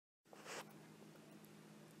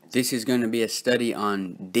This is going to be a study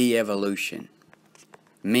on de-evolution.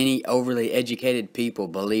 Many overly educated people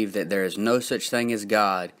believe that there is no such thing as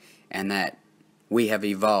God and that we have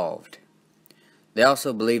evolved. They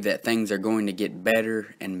also believe that things are going to get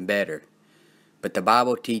better and better. But the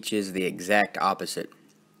Bible teaches the exact opposite.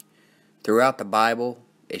 Throughout the Bible,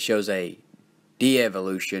 it shows a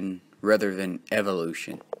de-evolution rather than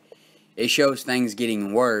evolution. It shows things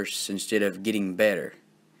getting worse instead of getting better.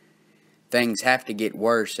 Things have to get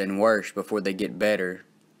worse and worse before they get better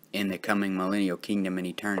in the coming millennial kingdom and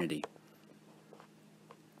eternity.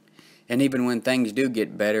 And even when things do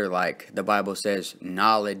get better, like the Bible says,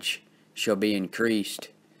 knowledge shall be increased,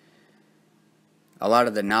 a lot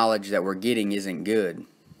of the knowledge that we're getting isn't good.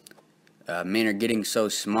 Men are getting so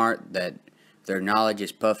smart that their knowledge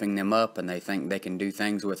is puffing them up and they think they can do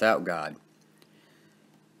things without God.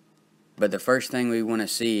 But the first thing we want to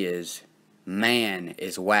see is man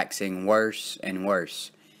is waxing worse and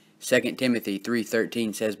worse. 2 Timothy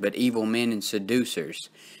 3:13 says, "But evil men and seducers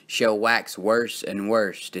shall wax worse and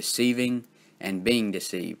worse, deceiving and being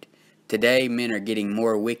deceived." Today, men are getting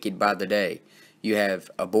more wicked by the day. You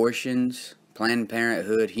have abortions, Planned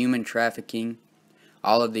Parenthood, human trafficking,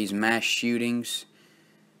 all of these mass shootings.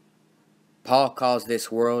 Paul calls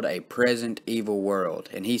this world a present evil world,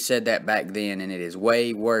 and he said that back then, and it is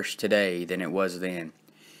way worse today than it was then.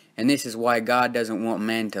 And this is why God doesn't want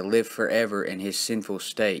man to live forever in his sinful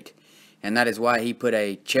state. And that is why he put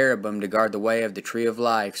a cherubim to guard the way of the tree of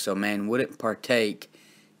life, so man wouldn't partake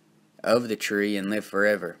of the tree and live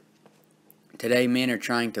forever. Today men are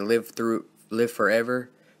trying to live forever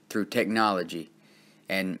through technology.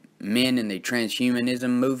 And men in the transhumanism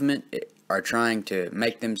movement are trying to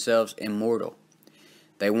make themselves immortal.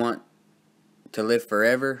 They want to live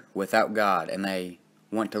forever without God, and they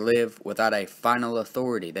want to live without a final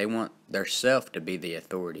authority. They want their self to be the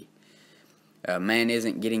authority. Man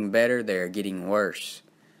isn't getting better, they are getting worse.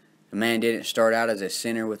 A man didn't start out as a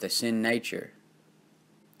sinner with a sin nature.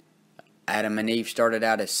 Adam and Eve started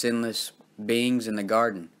out as sinless beings in the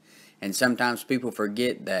garden. And sometimes people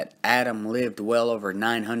forget that Adam lived well over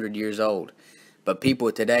 900 years old. But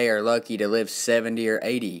people today are lucky to live 70 or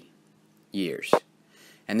 80 years.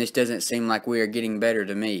 And this doesn't seem like we are getting better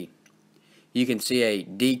to me. You can see a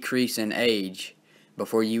decrease in age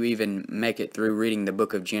before you even make it through reading the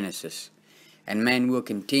book of Genesis. And man will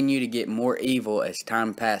continue to get more evil as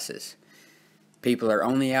time passes. People are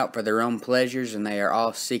only out for their own pleasures, and they are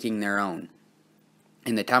all seeking their own.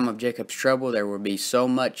 In the time of Jacob's trouble, there will be so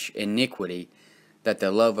much iniquity that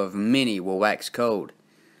the love of many will wax cold.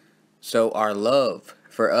 So our love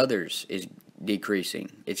for others is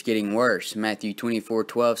decreasing. It's getting worse. Matthew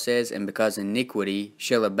 24:12 says, "And because iniquity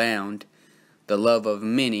shall abound, the love of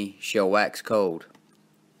many shall wax cold."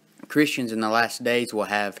 Christians in the last days will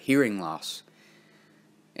have hearing loss,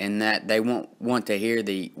 in that they won't want to hear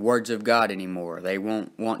the words of God anymore. They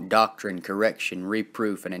won't want doctrine, correction,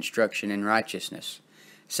 reproof, and instruction in righteousness.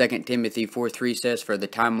 2 Timothy 4:3 says, "For the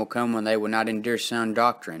time will come when they will not endure sound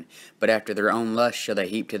doctrine, but after their own lust shall they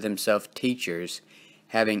heap to themselves teachers,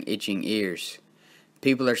 having itching ears."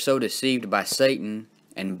 People are so deceived by Satan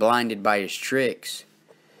and blinded by his tricks,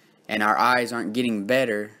 and our eyes aren't getting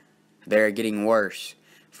better, they are getting worse.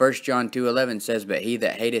 1 John 2:11 says, "But he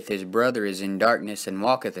that hateth his brother is in darkness, and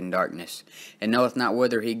walketh in darkness, and knoweth not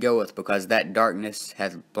whither he goeth, because that darkness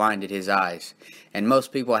hath blinded his eyes." And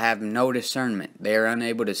most people have no discernment. They are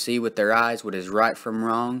unable to see with their eyes what is right from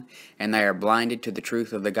wrong, and they are blinded to the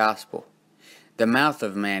truth of the gospel. The mouth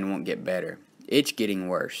of man won't get better. It's getting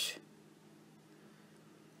worse.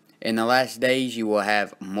 In the last days you will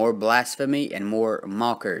have more blasphemy and more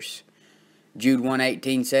mockers. Jude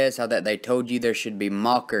 1:18 says how that they told you there should be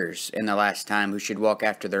mockers in the last time who should walk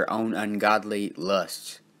after their own ungodly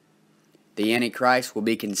lusts. The Antichrist will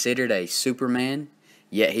be considered a superman,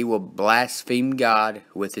 yet he will blaspheme God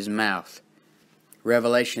with his mouth.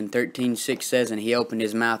 Revelation 13:6 says, "And he opened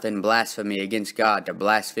his mouth in blasphemy against God, to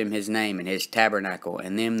blaspheme his name and his tabernacle,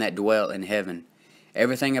 and them that dwell in heaven."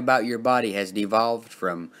 Everything about your body has devolved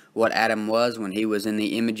from what Adam was when he was in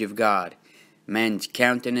the image of God. Man's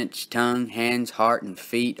countenance, tongue, hands, heart, and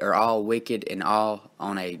feet are all wicked and all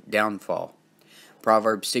on a downfall.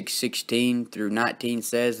 Proverbs 6:16 through 19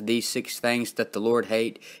 says, "These 6 things that the Lord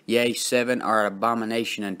hate, yea, 7 are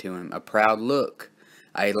abomination unto him: a proud look,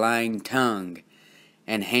 a lying tongue,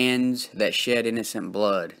 and hands that shed innocent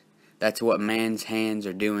blood." That's what man's hands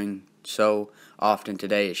are doing so often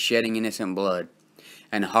today, is shedding innocent blood.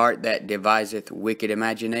 "And heart that deviseth wicked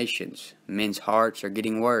imaginations." Men's hearts are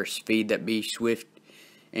getting worse. "Feet that be swift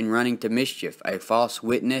in running to mischief, a false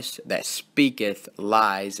witness that speaketh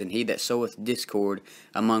lies, and he that soweth discord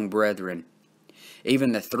among brethren."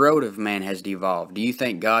 Even the throat of man has devolved. Do you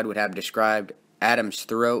think God would have described Adam's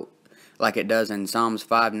throat like it does in Psalms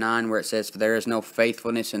 5:9, where it says, "For there is no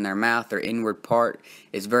faithfulness in their mouth, their inward part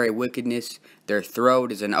is very wickedness, their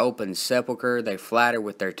throat is an open sepulchre, they flatter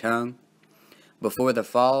with their tongue"? Before the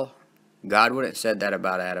fall, God wouldn't have said that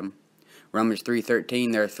about Adam. Romans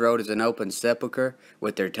 3:13, "Their throat is an open sepulchre,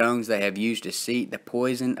 with their tongues they have used deceit, the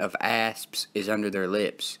poison of asps is under their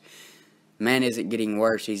lips." Man isn't getting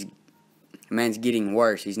worse, man's getting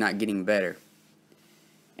worse, he's not getting better.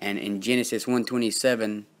 And in Genesis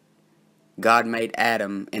 1:27, God made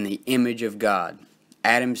Adam in the image of God.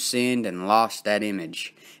 Adam sinned and lost that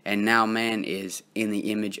image, and now man is in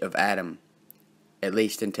the image of Adam, at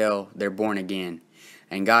least until they're born again.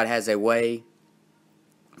 And God has a way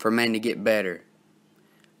for man to get better,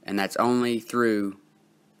 and that's only through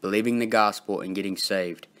believing the gospel and getting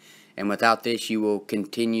saved. And without this, you will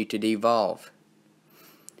continue to devolve.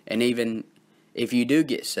 And even if you do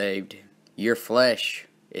get saved, your flesh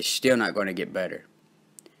is still not going to get better.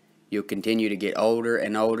 You'll continue to get older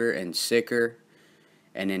and older and sicker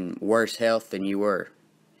and in worse health than you were.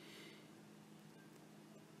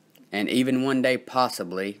 And even one day,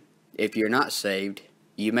 possibly, if you're not saved,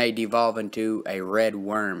 you may devolve into a red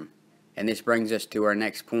worm. And this brings us to our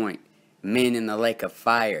next point. Men in the lake of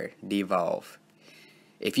fire devolve.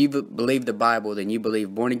 If you believe the Bible, then you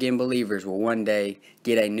believe born-again believers will one day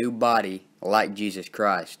get a new body like Jesus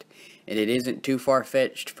Christ. And it isn't too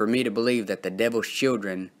far-fetched for me to believe that the devil's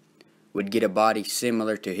children would get a body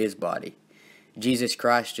similar to his body. Jesus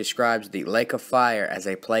Christ describes the lake of fire as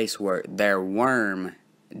a place where their worm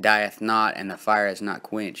dieth not and the fire is not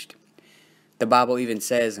quenched. The Bible even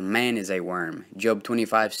says man is a worm. Job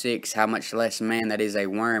 25:6, "How much less man that is a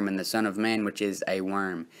worm, and the son of man which is a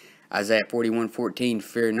worm." Isaiah 41:14,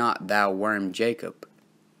 "Fear not, thou worm Jacob."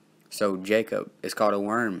 So Jacob is called a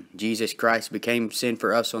worm. Jesus Christ became sin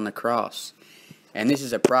for us on the cross. And this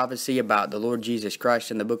is a prophecy about the Lord Jesus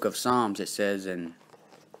Christ in the book of Psalms. It says in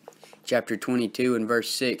chapter 22 and verse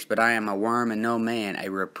 6, "But I am a worm and no man, a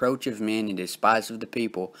reproach of men and despised of the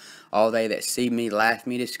people. All they that see me laugh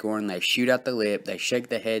me to scorn. They shoot out the lip, they shake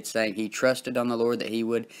the head, saying, He trusted on the Lord that he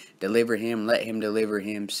would deliver him. Let him deliver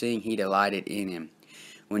him, seeing he delighted in him."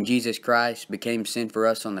 When Jesus Christ became sin for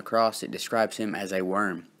us on the cross, it describes him as a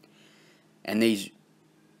worm. And this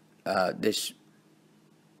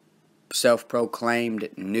self-proclaimed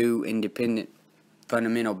new independent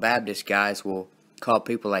fundamental Baptist guys will call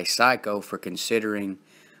people a psycho for considering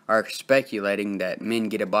or speculating that men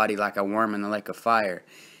get a body like a worm in the lake of fire.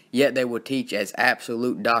 Yet they will teach as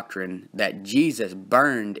absolute doctrine that Jesus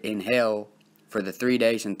burned in hell for the 3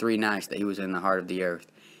 days and 3 nights that he was in the heart of the earth.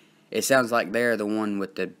 It sounds like they're the one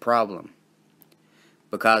with the problem,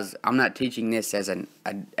 because I'm not teaching this as an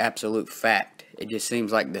absolute fact. It just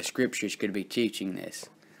seems like the scriptures could be teaching this.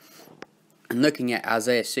 And looking at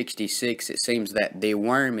Isaiah 66, it seems that the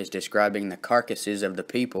worm is describing the carcasses of the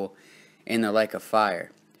people in the lake of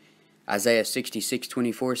fire. Isaiah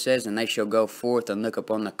 66:24 says, "And they shall go forth and look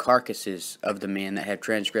upon the carcasses of the men that have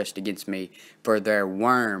transgressed against me, for their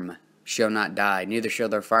worm shall not die, neither shall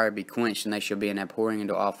their fire be quenched, and they shall be an abhorring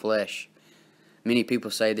unto all flesh." Many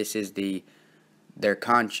people say this is their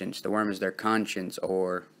conscience. The worm is their conscience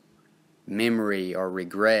or memory or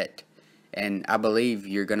regret. And I believe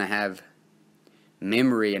you're going to have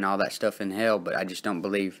memory and all that stuff in hell, but I just don't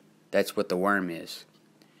believe that's what the worm is.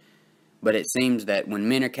 But it seems that when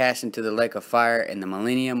men are cast into the lake of fire in the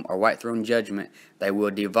millennium or white throne judgment, they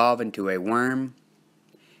will devolve into a worm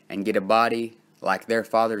and get a body like their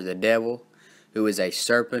father the devil, who is a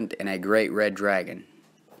serpent and a great red dragon.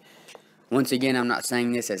 Once again, I'm not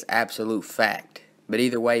saying this as absolute fact, but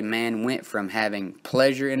either way, man went from having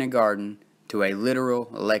pleasure in a garden to a literal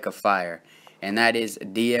lake of fire. And that is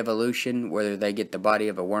de-evolution, whether they get the body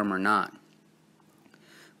of a worm or not.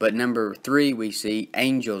 But number 3, we see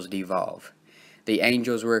angels devolve. The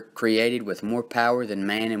angels were created with more power than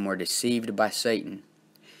man and were deceived by Satan.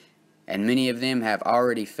 And many of them have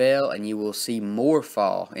already fell, and you will see more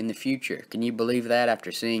fall in the future. Can you believe that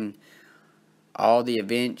after seeing all the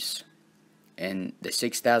events and the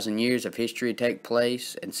 6,000 years of history take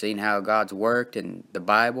place and seeing how God's worked in the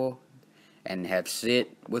Bible and have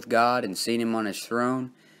sit with God and seen him on his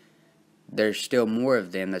throne? There's still more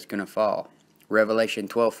of them that's going to fall. Revelation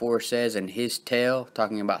 12:4 says, "And his tail,"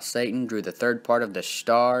 talking about Satan, "drew the third part of the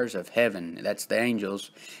stars of heaven," that's the angels,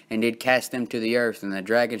 "and did cast them to the earth. And the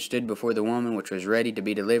dragon stood before the woman which was ready to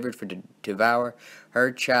be delivered to devour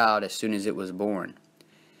her child as soon as it was born."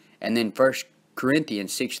 And then 1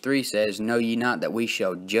 Corinthians 6:3 says, "Know ye not that we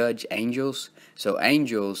shall judge angels?" So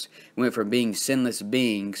angels went from being sinless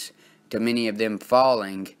beings to many of them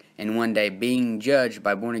falling and one day being judged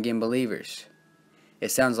by born-again believers.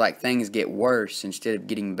 It sounds like things get worse instead of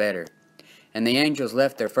getting better. And the angels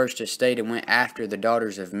left their first estate and went after the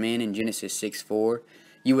daughters of men in Genesis 6:4.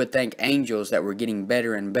 You would think angels that were getting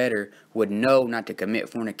better and better would know not to commit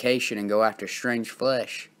fornication and go after strange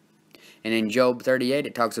flesh. And in Job 38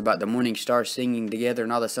 it talks about the morning stars singing together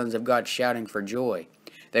and all the sons of God shouting for joy.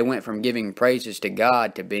 They went from giving praises to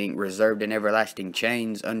God to being reserved in everlasting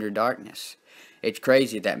chains under darkness. It's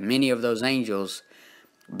crazy that many of those angels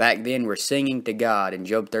back then were singing to God, and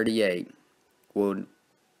Job 38 would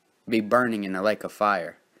be burning in the lake of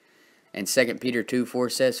fire. And 2 Peter 2:4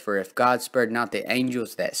 says, For if God spared not the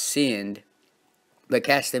angels that sinned, but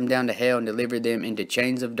cast them down to hell and delivered them into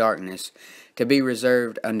chains of darkness, to be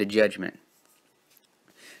reserved unto judgment.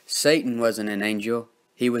 Satan wasn't an angel.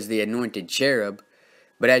 He was the anointed cherub.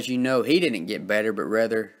 But as you know, he didn't get better, but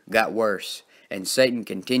rather got worse. And Satan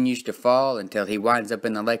continues to fall until he winds up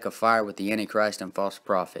in the lake of fire with the Antichrist and false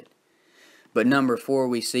prophet. But number 4,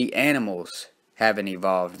 we see animals haven't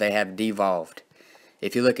evolved. They have devolved.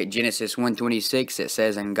 If you look at Genesis 1:26, it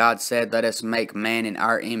says, And God said, Let us make man in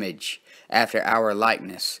our image, after our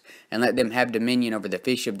likeness, and let them have dominion over the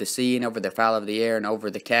fish of the sea, and over the fowl of the air, and over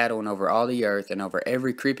the cattle, and over all the earth, and over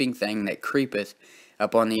every creeping thing that creepeth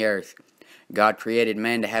upon the earth. God created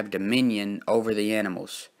man to have dominion over the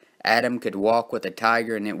animals. Adam could walk with a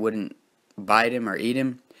tiger and it wouldn't bite him or eat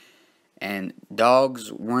him. And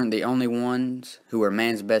dogs weren't the only ones who were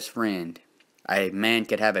man's best friend. A man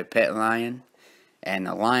could have a pet lion, and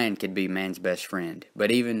a lion could be man's best friend.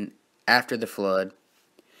 But even after the flood,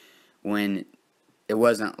 when it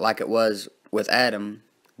wasn't like it was with Adam,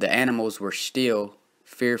 the animals were still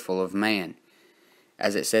fearful of man,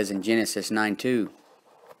 as it says in Genesis 9:2.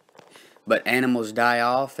 But animals die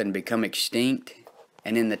off and become extinct,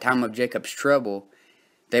 and in the time of Jacob's trouble,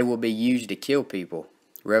 they will be used to kill people.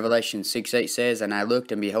 Revelation 6:8 says, And I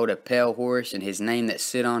looked, and behold a pale horse, and his name that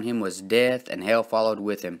sit on him was Death, and hell followed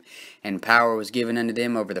with him. And power was given unto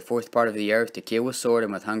them over the fourth part of the earth, to kill with sword,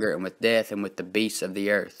 and with hunger, and with death, and with the beasts of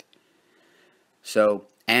the earth. So,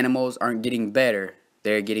 animals aren't getting better,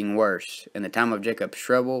 they're getting worse. In the time of Jacob's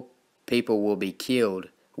trouble, people will be killed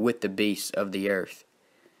with the beasts of the earth.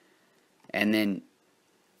 And then,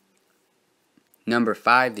 number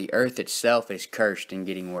 5, the earth itself is cursed and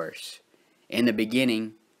getting worse. In the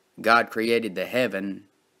beginning, God created the heaven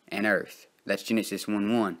and earth. That's Genesis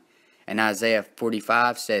 1:1. And Isaiah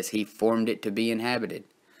 45 says He formed it to be inhabited.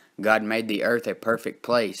 God made the earth a perfect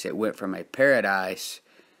place. It went from a paradise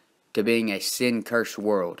to being a sin-cursed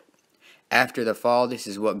world. After the fall, this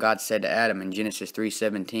is what God said to Adam in Genesis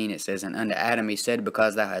 3:17. It says, And unto Adam He said,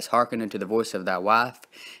 Because thou hast hearkened unto the voice of thy wife,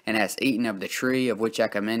 and hast eaten of the tree of which I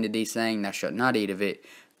commanded thee, saying, Thou shalt not eat of it,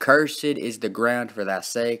 cursed is the ground for thy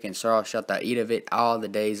sake, and sorrow shalt thou eat of it all the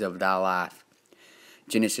days of thy life.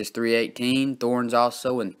 Genesis 3:18, Thorns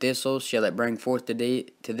also and thistles shall it bring forth to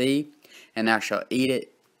thee, and thou shalt eat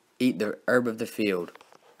the herb of the field.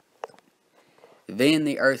 Then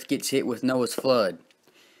the earth gets hit with Noah's flood.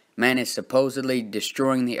 Man is supposedly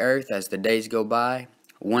destroying the earth as the days go by.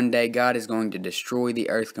 One day God is going to destroy the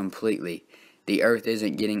earth completely. The earth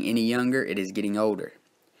isn't getting any younger, it is getting older.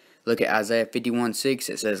 Look at Isaiah 51:6.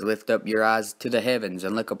 It says, Lift up your eyes to the heavens,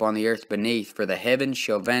 and look upon the earth beneath. For the heavens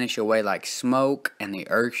shall vanish away like smoke, and the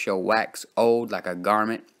earth shall wax old like a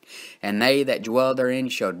garment. And they that dwell therein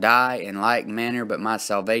shall die in like manner, but my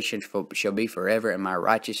salvation shall be forever, and my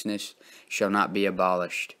righteousness shall not be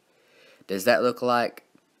abolished. Does that look like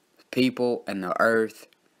people and the earth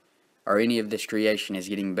or any of this creation is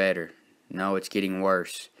getting better? No, it's getting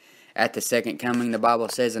worse. At the second coming, the Bible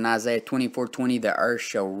says in Isaiah 24:20, the earth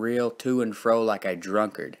shall reel to and fro like a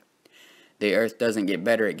drunkard. The earth doesn't get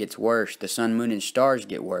better, it gets worse. The sun, moon, and stars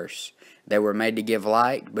get worse. They were made to give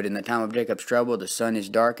light, but in the time of Jacob's trouble, the sun is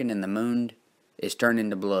darkened and the moon is turned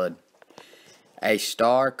into blood. A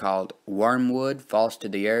star called wormwood falls to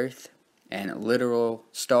the earth, and literal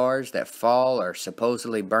stars that fall or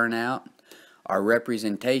supposedly burn out are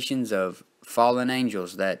representations of fallen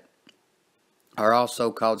angels that are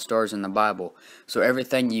also called stars in the Bible. So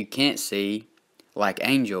everything you can't see, like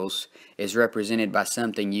angels, is represented by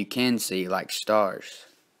something you can see, like stars.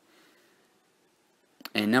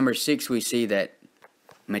 And number 6, we see that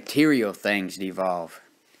material things devolve.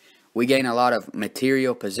 We gain a lot of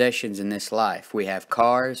material possessions in this life. We have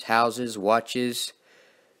cars, houses, watches,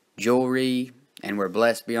 jewelry, and we're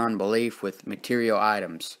blessed beyond belief with material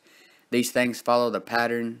items. These things follow the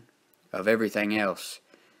pattern of everything else.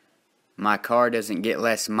 My car doesn't get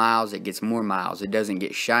less miles, it gets more miles. It doesn't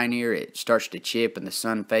get shinier, it starts to chip and the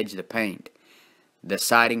sun fades the paint. The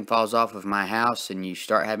siding falls off of my house and you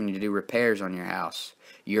start having to do repairs on your house.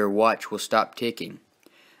 Your watch will stop ticking.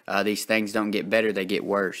 These things don't get better, they get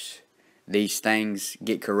worse. These things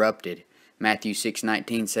get corrupted. Matthew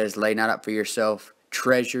 6:19 says, "Lay not up for yourself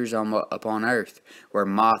treasures upon earth, where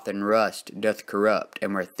moth and rust doth corrupt,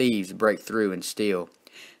 and where thieves break through and steal."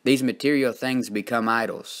 These material things become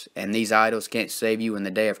idols, and these idols can't save you in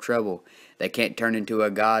the day of trouble. They can't turn into a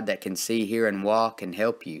God that can see, hear, and walk and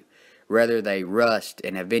help you. Rather, they rust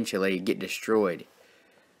and eventually get destroyed.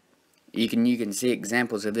 You can see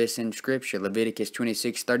examples of this in Scripture. Leviticus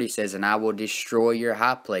 26:30 says, "And I will destroy your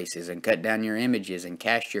high places, and cut down your images, and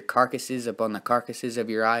cast your carcasses upon the carcasses of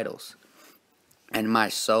your idols. And my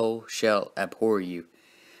soul shall abhor you."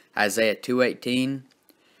 Isaiah 2:18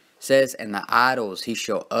 says, "And the idols he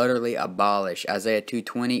shall utterly abolish." Isaiah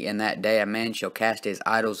 2:20, "In that day a man shall cast his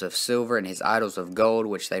idols of silver and his idols of gold,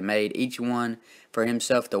 which they made, each one for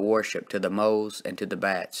himself to worship, to the moles and to the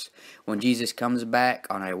bats." When Jesus comes back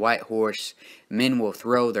on a white horse, men will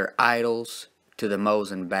throw their idols to the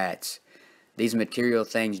moles and bats. These material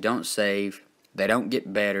things don't save, they don't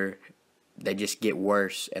get better, they just get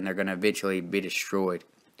worse, and they're going to eventually be destroyed.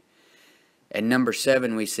 And number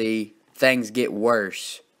 7, we see things get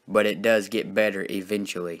worse, but it does get better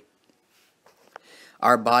eventually.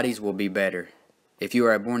 Our bodies will be better. If you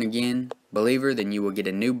are a born-again believer, then you will get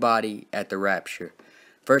a new body at the rapture.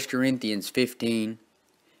 1 Corinthians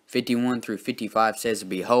 15:51-55 says,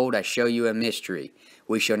 "Behold, I show you a mystery.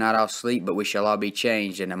 We shall not all sleep, but we shall all be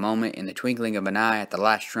changed in a moment, in the twinkling of an eye, at the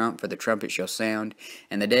last trump, for the trumpet shall sound,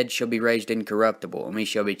 and the dead shall be raised incorruptible, and we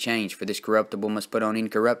shall be changed. For this corruptible must put on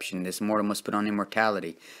incorruption, this mortal must put on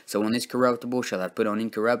immortality. So when this corruptible shall have put on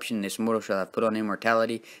incorruption, this mortal shall have put on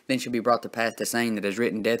immortality, then shall be brought to pass the saying that is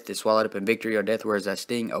written, Death is swallowed up in victory. O death, where is thy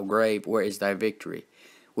sting? O grave, where is thy victory?"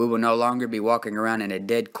 We will no longer be walking around in a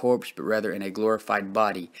dead corpse, but rather in a glorified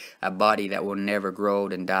body, a body that will never grow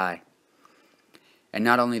old and die. And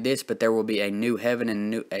not only this, but there will be a new heaven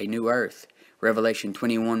and a new earth. Revelation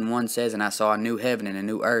 21:1 says, "And I saw a new heaven and a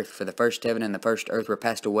new earth, for the first heaven and the first earth were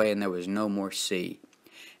passed away, and there was no more sea."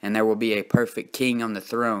 And there will be a perfect king on the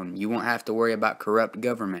throne. You won't have to worry about corrupt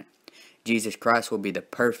government. Jesus Christ will be the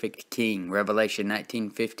perfect king. Revelation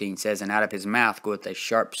 19:15 says, "And out of his mouth goeth a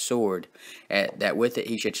sharp sword, that with it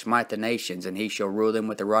he should smite the nations, and he shall rule them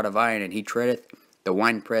with a rod of iron, and he treadeth the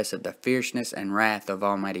winepress of the fierceness and wrath of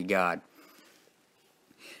Almighty God."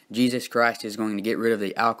 Jesus Christ is going to get rid of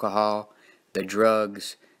the alcohol, the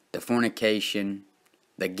drugs, the fornication,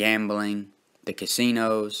 the gambling, the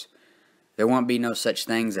casinos. There won't be no such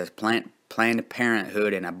things as Planned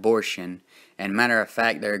Parenthood and abortion. And matter of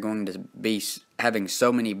fact, they're going to be having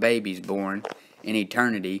so many babies born in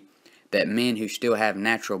eternity that men who still have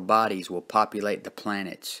natural bodies will populate the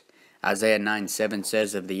planets. Isaiah 9:7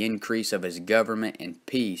 says, "Of the increase of his government and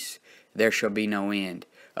peace there shall be no end,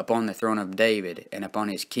 upon the throne of David, and upon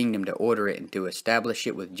his kingdom, to order it and to establish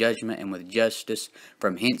it with judgment and with justice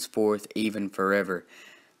from henceforth even forever.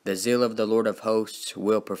 The zeal of the Lord of hosts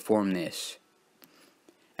will perform this."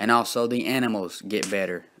 And also the animals get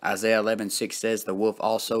better. Isaiah 11:6 says, "The wolf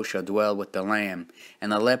also shall dwell with the lamb,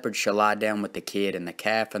 and the leopard shall lie down with the kid, and the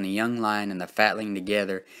calf and the young lion and the fatling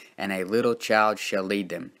together, and a little child shall lead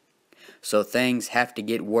them." So things have to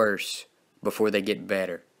get worse before they get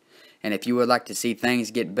better. And if you would like to see things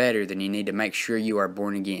get better, then you need to make sure you are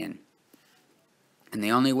born again. And the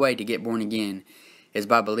only way to get born again is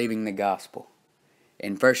by believing the gospel.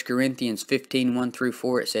 In 1 Corinthians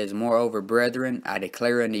 15:1-4 it says, "Moreover, brethren, I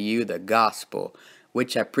declare unto you the gospel,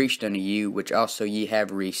 which I preached unto you, which also ye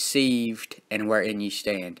have received, and wherein ye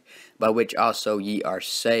stand, by which also ye are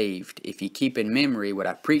saved, if ye keep in memory what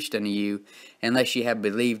I preached unto you, unless ye have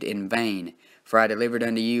believed in vain. For I delivered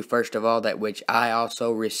unto you first of all that which I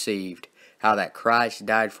also received, how that Christ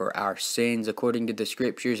died for our sins according to the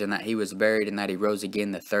Scriptures, and that he was buried, and that he rose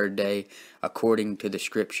again the third day according to the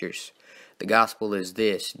Scriptures." The gospel is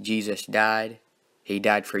this: Jesus died, he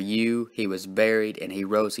died for you, he was buried, and he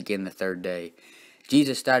rose again the third day.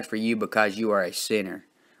 Jesus died for you because you are a sinner.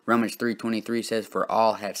 Romans 3:23 says, "For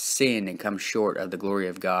all have sinned and come short of the glory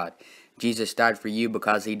of God." Jesus died for you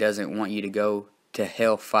because he doesn't want you to go to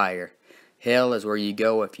hellfire. Hell is where you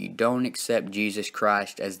go if you don't accept Jesus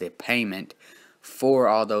Christ as the payment for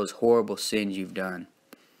all those horrible sins you've done.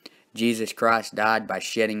 Jesus Christ died by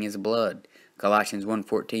shedding his blood. Colossians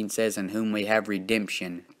 1:14 says, "In whom we have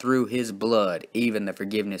redemption, through his blood, even the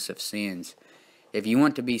forgiveness of sins." If you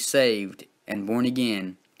want to be saved and born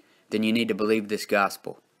again, then you need to believe this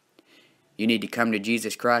gospel. You need to come to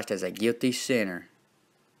Jesus Christ as a guilty sinner,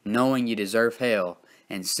 knowing you deserve hell,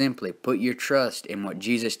 and simply put your trust in what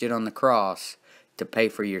Jesus did on the cross to pay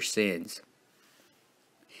for your sins.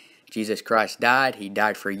 Jesus Christ died. He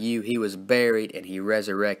died for you. He was buried, and He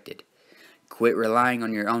resurrected. Quit relying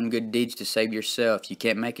on your own good deeds to save yourself. You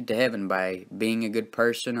can't make it to heaven by being a good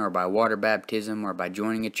person, or by water baptism, or by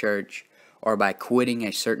joining a church, or by quitting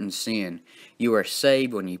a certain sin. You are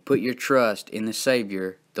saved when you put your trust in the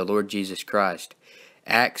Savior, the Lord Jesus Christ.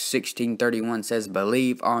 Acts 16:31 says,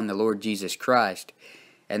 "Believe on the Lord Jesus Christ,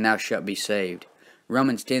 and thou shalt be saved."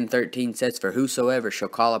 Romans 10:13 says, "For whosoever shall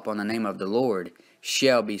call upon the name of the Lord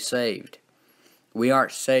shall be saved." We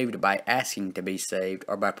aren't saved by asking to be saved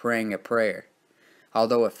or by praying a prayer.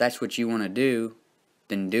 Although if that's what you want to do,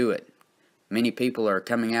 then do it. Many people are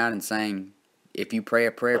coming out and saying, if you pray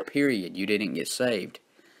a prayer, period, you didn't get saved.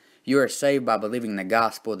 You are saved by believing the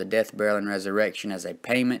gospel, the death, burial, and resurrection as a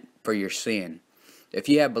payment for your sin. If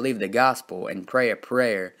you have believed the gospel and pray a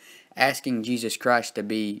prayer asking Jesus Christ to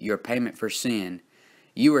be your payment for sin,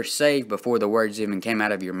 you were saved before the words even came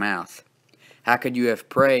out of your mouth. How could you have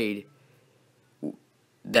prayed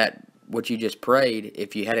that what you just prayed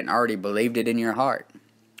if you hadn't already believed it in your heart?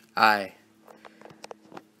 I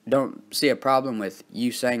don't see a problem with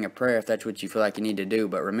you saying a prayer if that's what you feel like you need to do,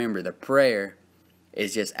 but remember, the prayer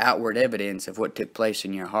is just outward evidence of what took place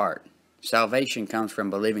in your heart. Salvation comes from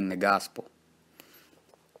believing the gospel.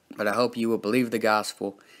 But I hope you will believe the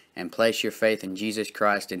gospel and place your faith in Jesus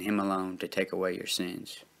Christ and Him alone to take away your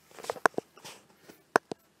sins.